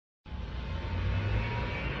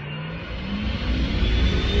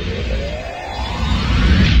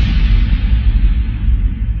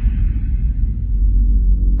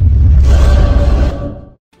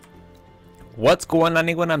What's going on,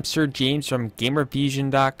 everyone? I'm Sir James from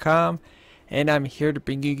Gamerfuzion.com, and I'm here to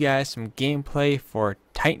bring you guys some gameplay for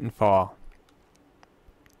Titanfall.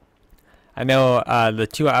 I know the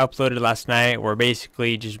two I uploaded last night were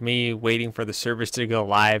basically just me waiting for the service to go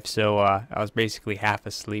live, so I was basically half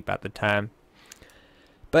asleep at the time.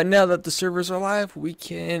 But now that the servers are live, we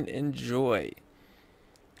can enjoy.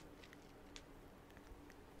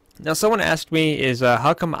 Now, someone asked me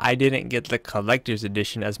how come I didn't get the collector's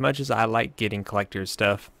edition as much as I like getting collector's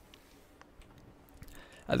stuff.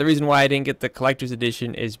 The reason why I didn't get the collector's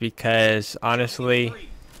edition is because, honestly,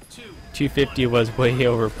 $250 was way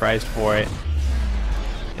overpriced for it.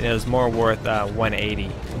 And it was more worth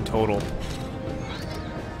 $180 in total.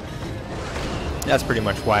 That's pretty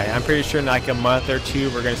much why. I'm pretty sure in like a month or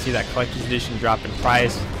two we're going to see that collector's edition drop in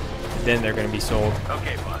price. Then they're going to be sold.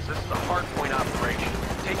 Okay, boss, this is a hardpoint operation.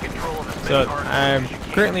 So I'm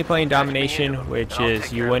currently playing Domination, which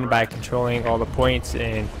is you win by controlling all the points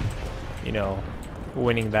and, you know,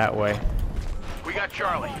 winning that way. We got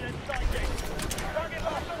Charlie. I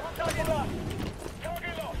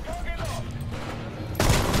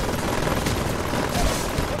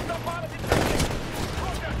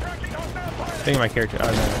think my character, oh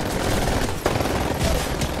no.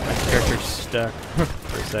 My character's stuck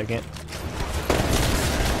for a second.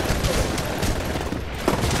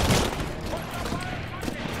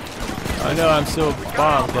 I know I'm so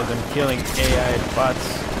bombed because I'm killing AI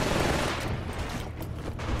bots.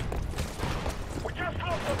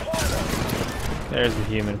 There's the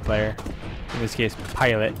human player. In this case,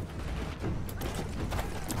 pilot.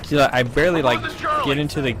 See, like, I barely like get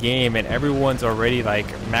into the game and everyone's already like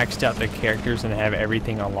maxed out their characters and have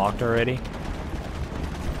everything unlocked already.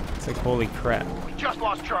 It's like, holy crap. We just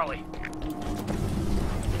lost Charlie.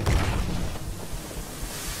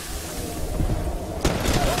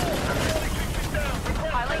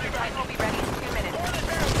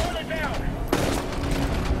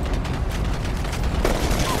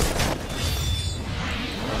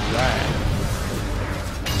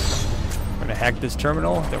 Hack this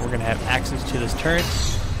terminal, then we're going to have access to this turret,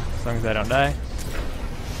 as long as I don't die.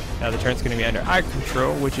 Now the turret's going to be under eye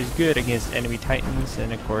control, which is good against enemy titans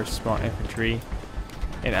and of course small infantry.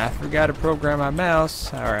 And I forgot to program my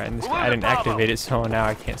mouse. Alright, I didn't activate it, so now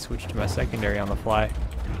I can't switch to my secondary on the fly.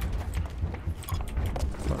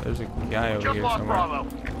 Oh, there's a guy over here somewhere. Bravo.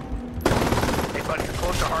 Hey buddy, you're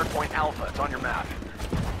close to hardpoint Alpha. It's on your map.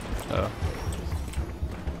 Oh.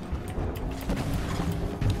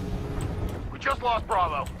 Just lost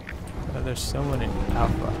Bravo. Oh, there's someone in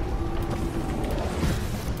Alpha.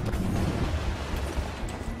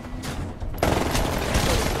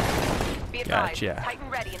 Gotcha. Titan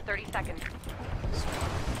ready in 30 seconds.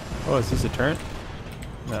 Oh, is this a turret?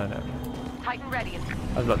 No, no. Titan ready in...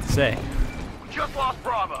 I was about to say. We just lost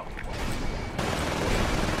Bravo.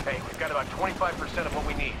 Hey, we've got about 25% of what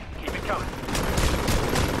we need. Keep it coming.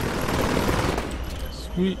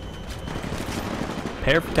 Sweet.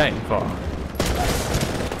 Prepare for Titanfall.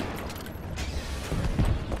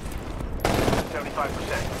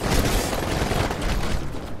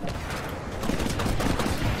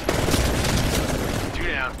 75%. Two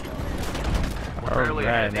down.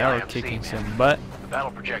 Alright, now we're kicking some butt. The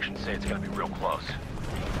battle projections say it's gonna be real close.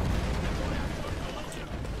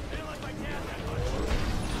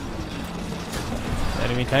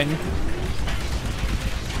 Enemy Titan.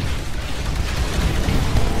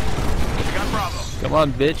 We got Bravo. Come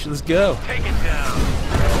on, bitch, let's go. Take it down.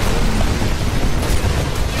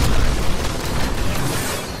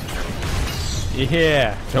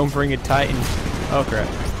 Yeah, don't bring a Titan. Oh crap.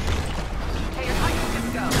 Hey, your Titan's good to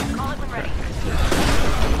go. Call it when ready.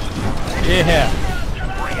 Yeah.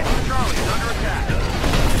 Bring it. Charlie's under attack.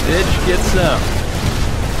 Bitch, get some.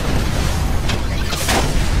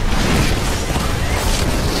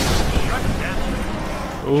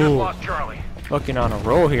 Just Ooh. lost Charlie. Fucking on a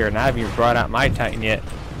roll here, and I haven't even brought out my Titan yet.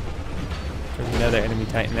 There's another enemy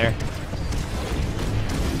Titan there.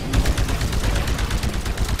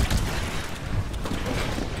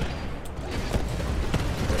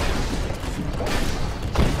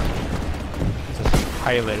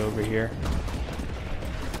 Pilot over here.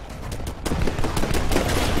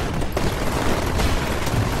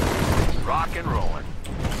 Rock and rolling.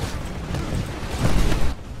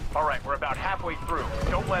 All right, we're about halfway through.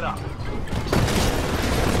 Don't let up. All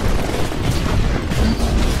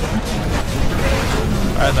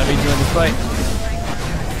right, let me join the fight.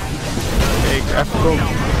 Okay, graphical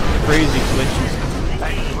crazy glitches.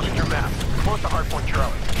 Hey, look at your map. Close to hardpoint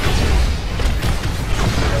Charlie.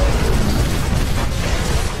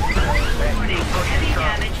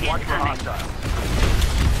 Watch for hostiles.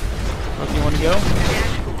 Fuck, you want to go?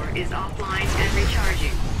 Dash 4 is offline and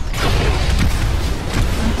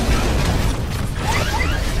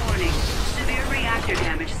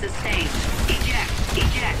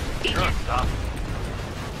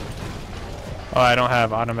Oh, I don't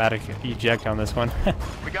have automatic eject on this one.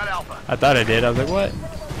 We got Alpha. I thought I did. I was like, what?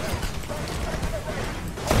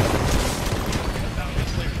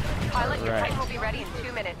 Pilot, your Right. Titan will be ready in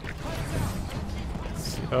 2 minutes.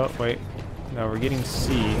 Oh, wait. No, we're getting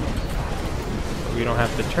C. We don't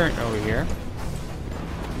have to turn over here.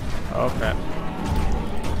 Oh, crap.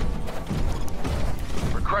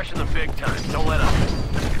 We're crushing them big time. Don't let up.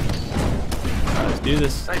 Let's do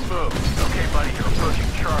this. Nice move. Okay, buddy, you're approaching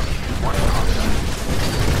Charlie. Watch for hostiles.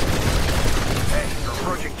 Hey, you're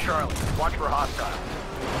approaching Charlie. Watch for hostiles.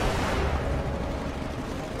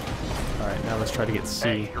 Alright, now let's try to get C.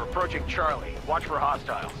 Hey, you're approaching Charlie. Watch for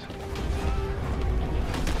hostiles.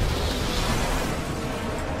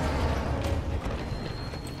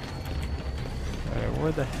 Alright,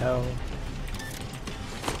 where the hell?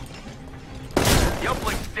 The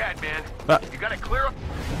uplink's dead, man. Ah. You gotta clear up.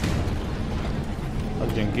 I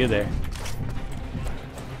was doing good there.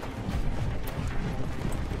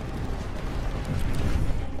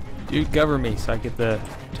 Dude, cover me so I get the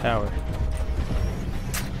tower.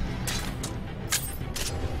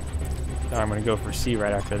 Oh, I'm gonna go for C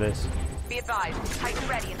right after this. Be advised, Titan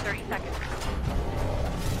ready in 30 seconds.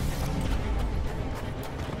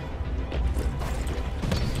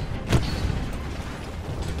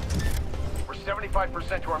 We're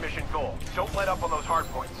 75% to our mission goal. Don't let up on those hard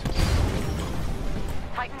points.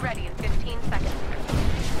 Titan ready in 15 seconds.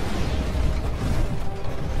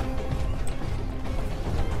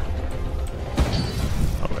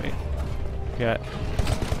 Oh wait. Got.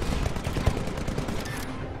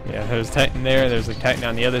 Yeah, there's Titan there. There's a Titan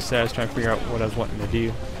on the other side. I was trying to figure out what I was wanting to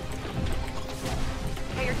do.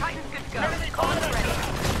 Okay, your Titan's good to go. Call it ready.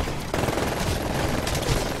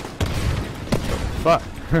 Fuck.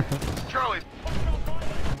 Charlie.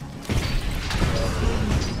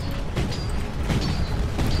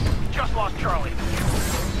 Just lost Charlie.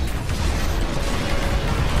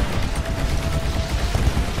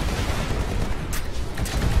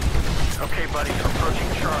 Okay, buddy, you're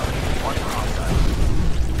approaching Charlie. Watch for hostiles.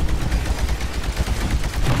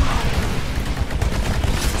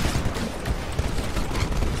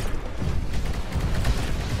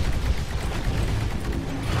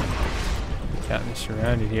 Got me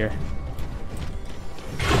surrounded here.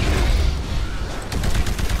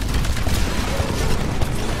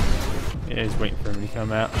 Yeah, he's waiting for me to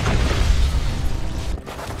come out.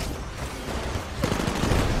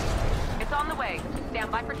 It's on the way. Stand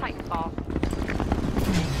by for Titanfall.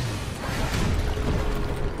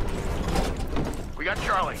 We got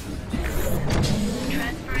Charlie.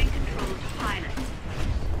 Transferring control to pilot.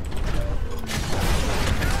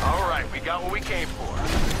 All right, we got what we came for.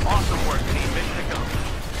 Awesome work, team. Mission accomplished.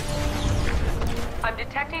 I'm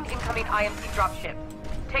detecting incoming IMC dropship.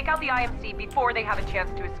 Take out the IMC before they have a chance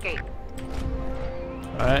to escape.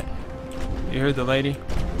 Alright. You heard the lady?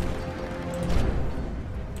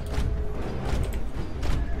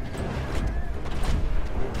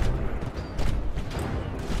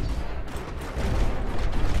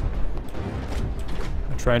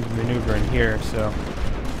 I'm trying to maneuver in here, so.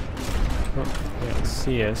 Oh, they don't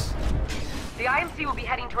see us. The IMC will be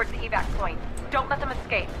heading towards the evac point. Don't let them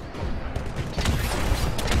escape.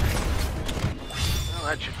 Well,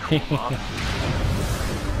 that should cool off.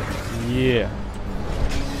 Yeah.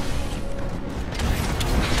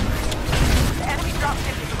 The enemy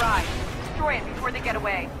dropship has arrived. Destroy it before they get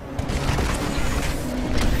away.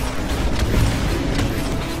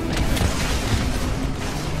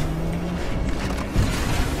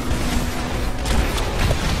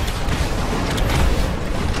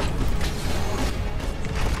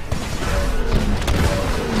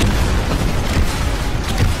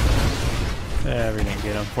 Everything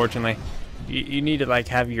good, unfortunately. You need to like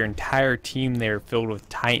have your entire team there filled with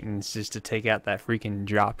Titans just to take out that freaking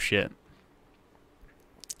drop ship.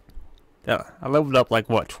 I leveled up like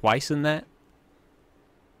what, twice in that?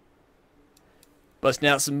 Busting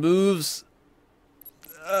out some moves.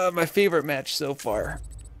 My favorite match so far.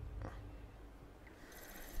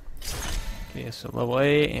 Okay, so level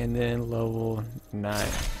 8 and then level 9.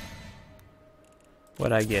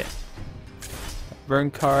 What'd I get?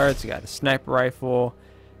 Burn cards, I got a sniper rifle,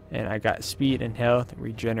 and I got speed and health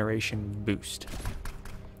regeneration boost.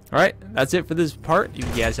 Alright, that's it for this part. If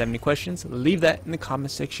you guys have any questions, leave that in the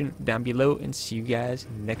comment section down below, and see you guys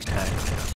next time.